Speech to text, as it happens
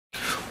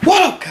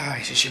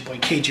Guys, it's your boy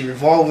KG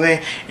Revolving,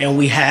 and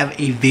we have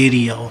a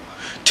video.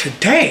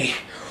 Today,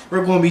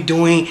 we're going to be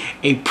doing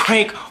a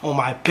prank on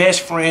my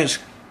best friend's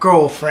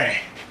girlfriend.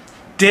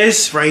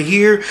 This right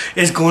here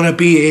is going to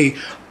be a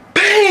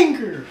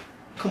banger.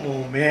 Come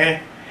on,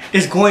 man.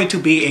 It's going to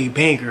be a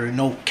banger,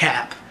 no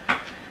cap.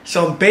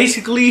 So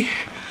basically,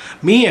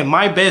 me and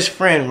my best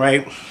friend,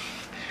 right?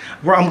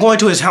 I'm going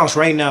to his house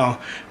right now.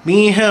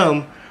 Me and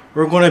him,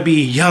 we're going to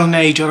be yelling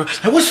at each other.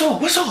 Like, what's up?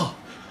 What's up?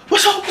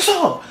 What's up? What's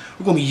up?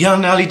 We're going to be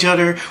yelling at each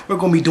other. We're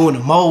going to be doing the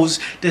modes,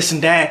 this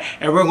and that.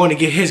 And we're going to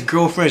get his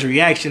girlfriend's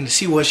reaction to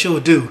see what she'll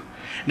do.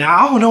 Now,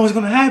 I don't know what's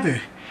going to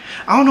happen.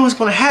 I don't know what's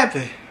going to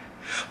happen.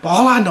 But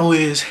all I know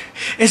is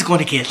it's going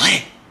to get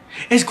lit.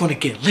 It's going to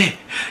get lit.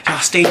 Y'all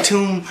stay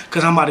tuned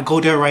because I'm about to go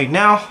there right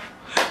now.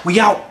 We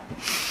out.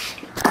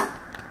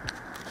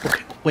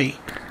 Okay, wait.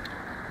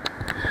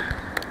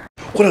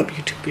 What up,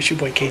 YouTube? It's your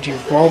boy KG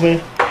Revolving.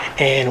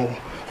 And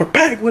we're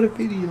back with a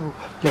video.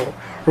 Yo,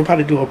 we're about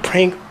to do a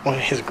prank on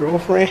his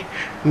girlfriend.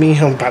 Me and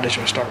him about to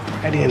just start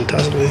fighting and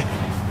tussling.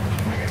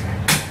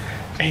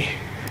 Hey.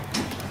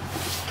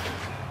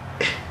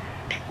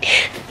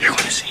 You're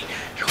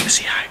gonna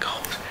see how it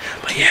goes.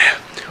 But yeah,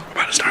 we're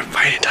about to start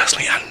fighting and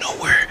tussling out of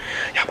nowhere.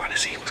 Y'all about to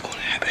see what's gonna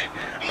happen.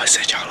 I'm gonna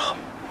set y'all up.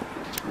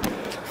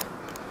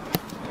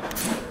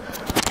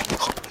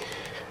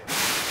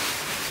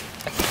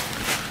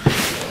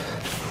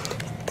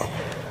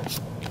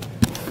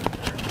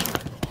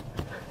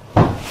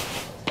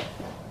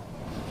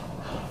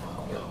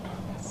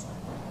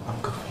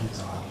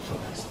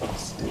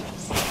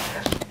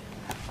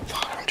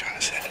 I'm trying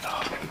to set it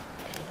off.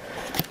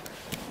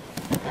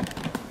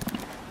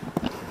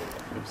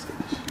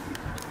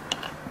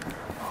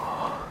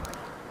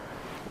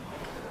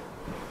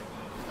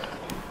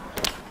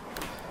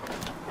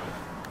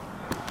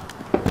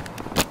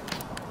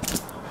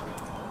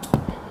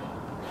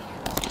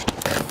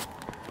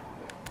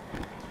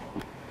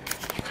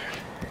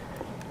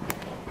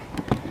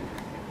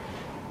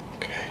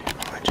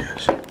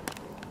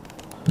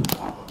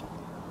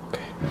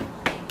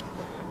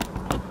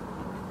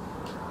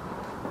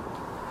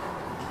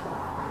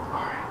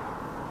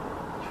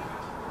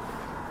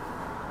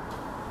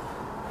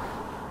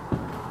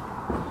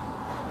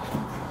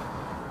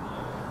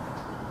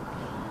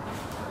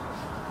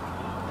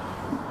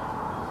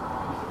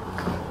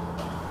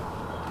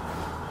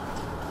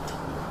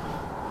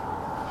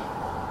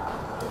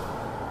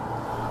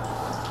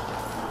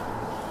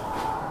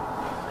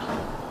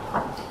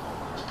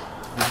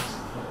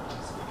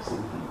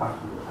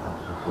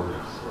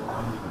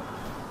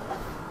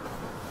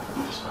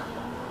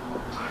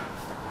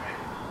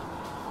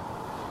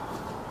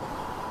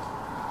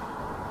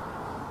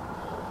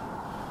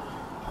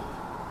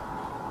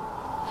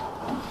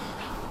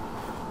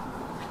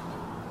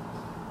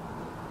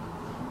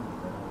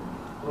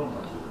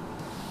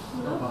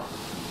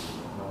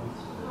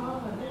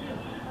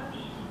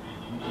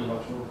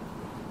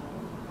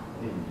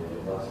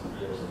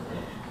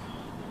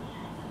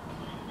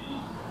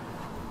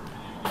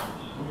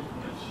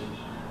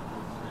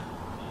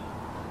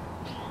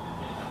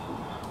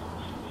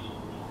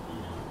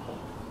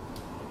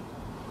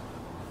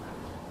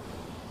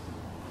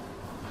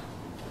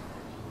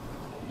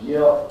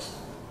 Yo,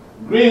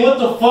 Green, what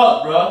the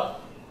fuck, bro?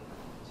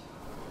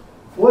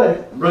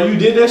 What? Bro, you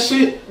did that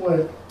shit?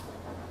 What?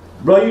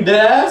 Bro, you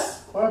dead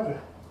ass? What happened?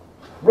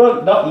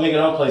 Bro, nigga,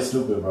 don't play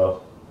stupid,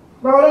 bro.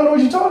 Bro, I don't know what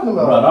you're talking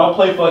about. Bro, don't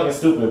play fucking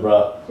stupid,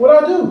 bro.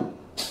 What'd I do?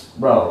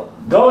 Bro,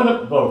 go in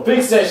the, bro,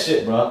 fix that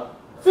shit, bro.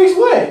 Fix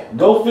what?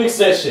 Go fix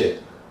that shit.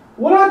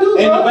 What'd I do,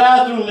 In bro? the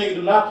bathroom, nigga,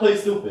 do not play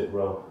stupid,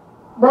 bro.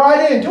 Bro, I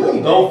didn't do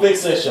anything. Go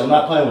fix that shit, I'm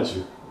not playing with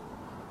you.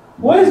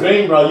 What is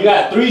Green, bro, you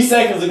got 3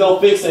 seconds to go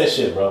fix that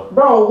shit, bro.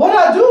 Bro, what'd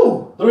I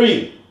do?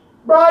 3.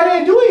 Bro, I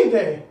didn't do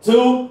anything.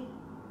 2.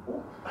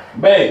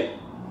 Babe.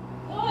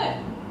 What?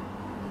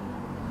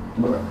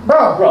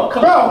 Bro,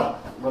 Come on.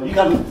 Bro, you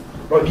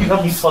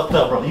got me fucked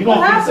up, bro. You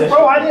gonna fix that shit.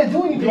 Bro, I didn't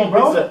do anything,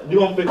 bro. You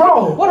gonna fix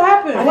Bro, What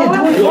happened? I didn't do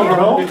You anything, gonna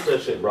bro. fix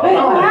that shit, bro. Wait,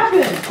 I'm what not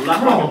happened? I'm not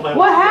fucking playing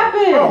What with you.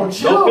 happened? Bro,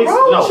 chill, Go fix,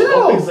 bro, no, chill.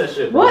 go fix that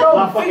shit, bro. What? I'm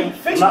not fucking,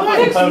 Fix I'm not what?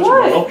 fucking Fix playing with you,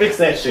 what? bro. Go fix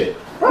that shit.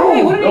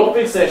 Hey, what did Go he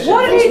fix that shit.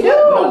 What did he do?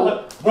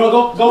 Bro,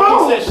 go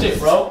Bro. fix that shit,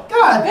 bro.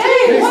 God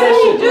Hey, damn. what that did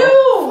he shit, do?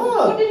 bro.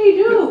 What did he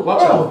do?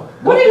 Watch out.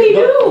 What did he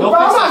do? Go Bro,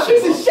 I'm fix not that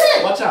shit, fixing bro.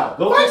 shit. Watch out.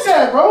 Go Fix fix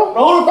that, bro.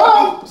 Bro,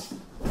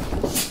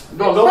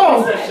 Bro, Bro,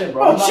 go fix that shit,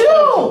 bro. Bro, I'm not chill.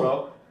 playing with you,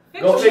 bro.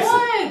 Go fix it.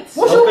 what? what's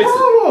Go your fix it.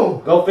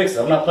 problem? Go fix it.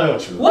 I'm not playing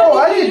with you. What Bro,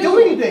 I did he didn't do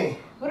anything.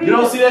 What did You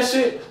he don't do? see that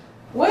shit?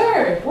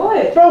 Where?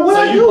 What? Bro, what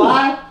So I you do?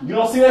 blind? You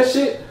don't see that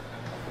shit?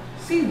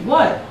 See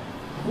what?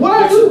 What I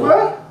Fix do, it,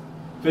 bro?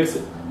 Fix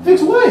it.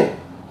 Fix what?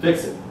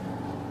 Fix it.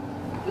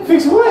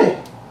 Fix what?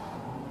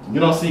 You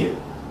don't see it.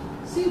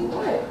 See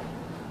what?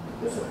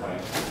 It's a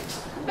prank.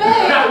 Babe,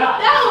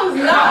 that was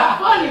not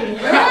funny.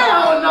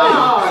 Hell no.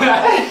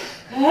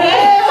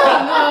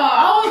 Hell no.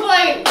 I was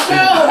like,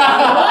 bro,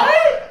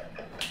 what?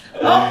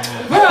 Oh,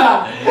 bro.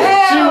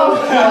 Hell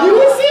no. You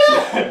didn't see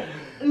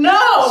it? No.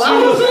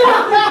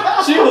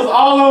 She was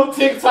all on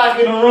TikTok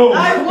in the room.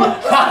 I was.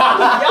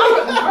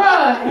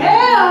 Bro,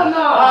 hell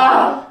no.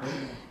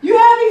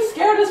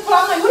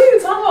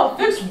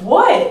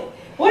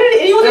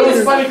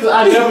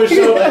 I never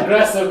show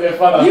aggressive in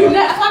front of You her.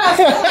 not. I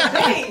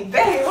got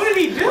bang. What did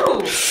he do?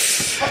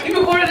 You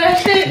recorded that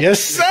shit? Yes,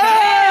 sir.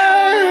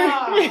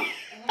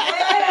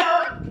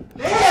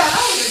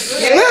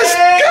 Let's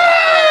go.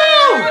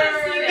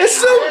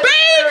 It's a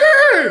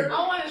banger.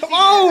 Come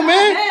on,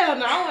 man. Hell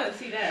no, I want to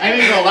see that. I ain't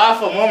even gonna lie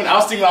for a moment. I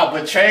was thinking about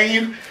betraying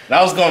you. And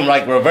I was gonna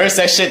like reverse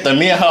that shit to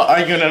me and her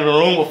arguing in the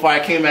room before I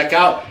came back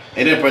out.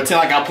 And then pretend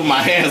like I put my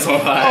hands on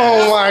her.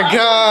 Oh my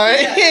god.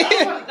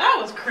 That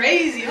was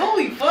crazy.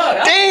 Holy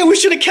fuck. Dang, we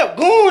should have kept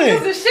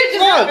going. The shit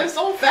just happened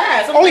so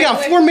fast. Only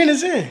got 4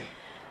 minutes in.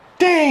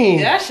 Dang.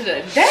 Yeah, that should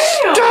have.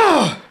 Damn.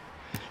 Duh.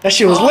 That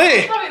shit was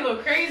lit. Probably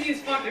look crazy as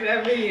fuck in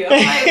that video. I'm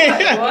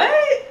like,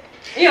 what?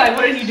 Yeah, like,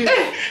 what did he do?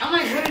 I'm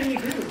like, what did he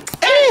do?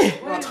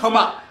 Come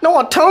on. No,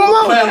 I'm talking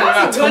about.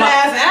 That's some good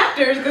ass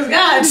actors, cause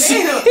god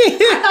damn,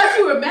 I thought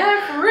you were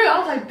mad for real. I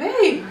was like,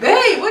 babe,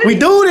 what did We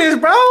do this,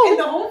 bro. in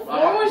the whole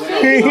floor was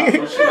shit?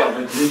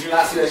 Did you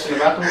not see that shit in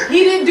the bathroom? He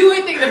didn't do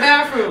anything in the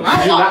bathroom. I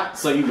Did you walked. not?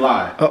 So you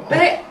lied.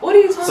 Babe, what are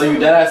you talking So you about?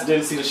 dead ass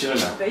didn't see the shit in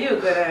there. You a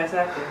good ass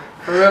actor.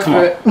 For real, Come for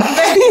on. real.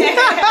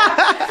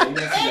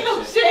 Ain't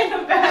no shit in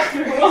the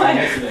bathroom. What?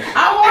 I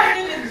walked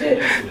in the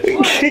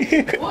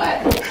gym. What?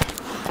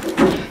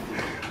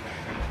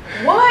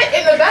 What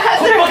in the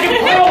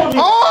bathroom?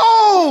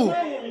 Oh!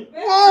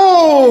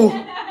 Whoa!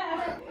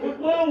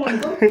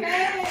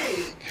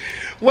 Okay.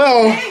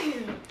 Well,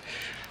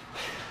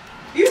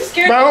 You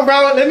scared?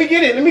 Brown, let me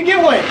get it. Let me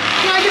get one. Can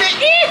I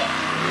get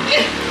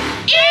it?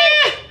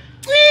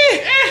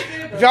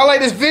 If y'all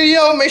like this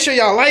video, make sure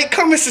y'all like,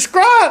 comment,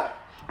 subscribe.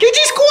 GG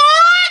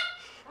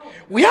Squad!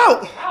 We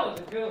out. That was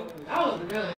a good one.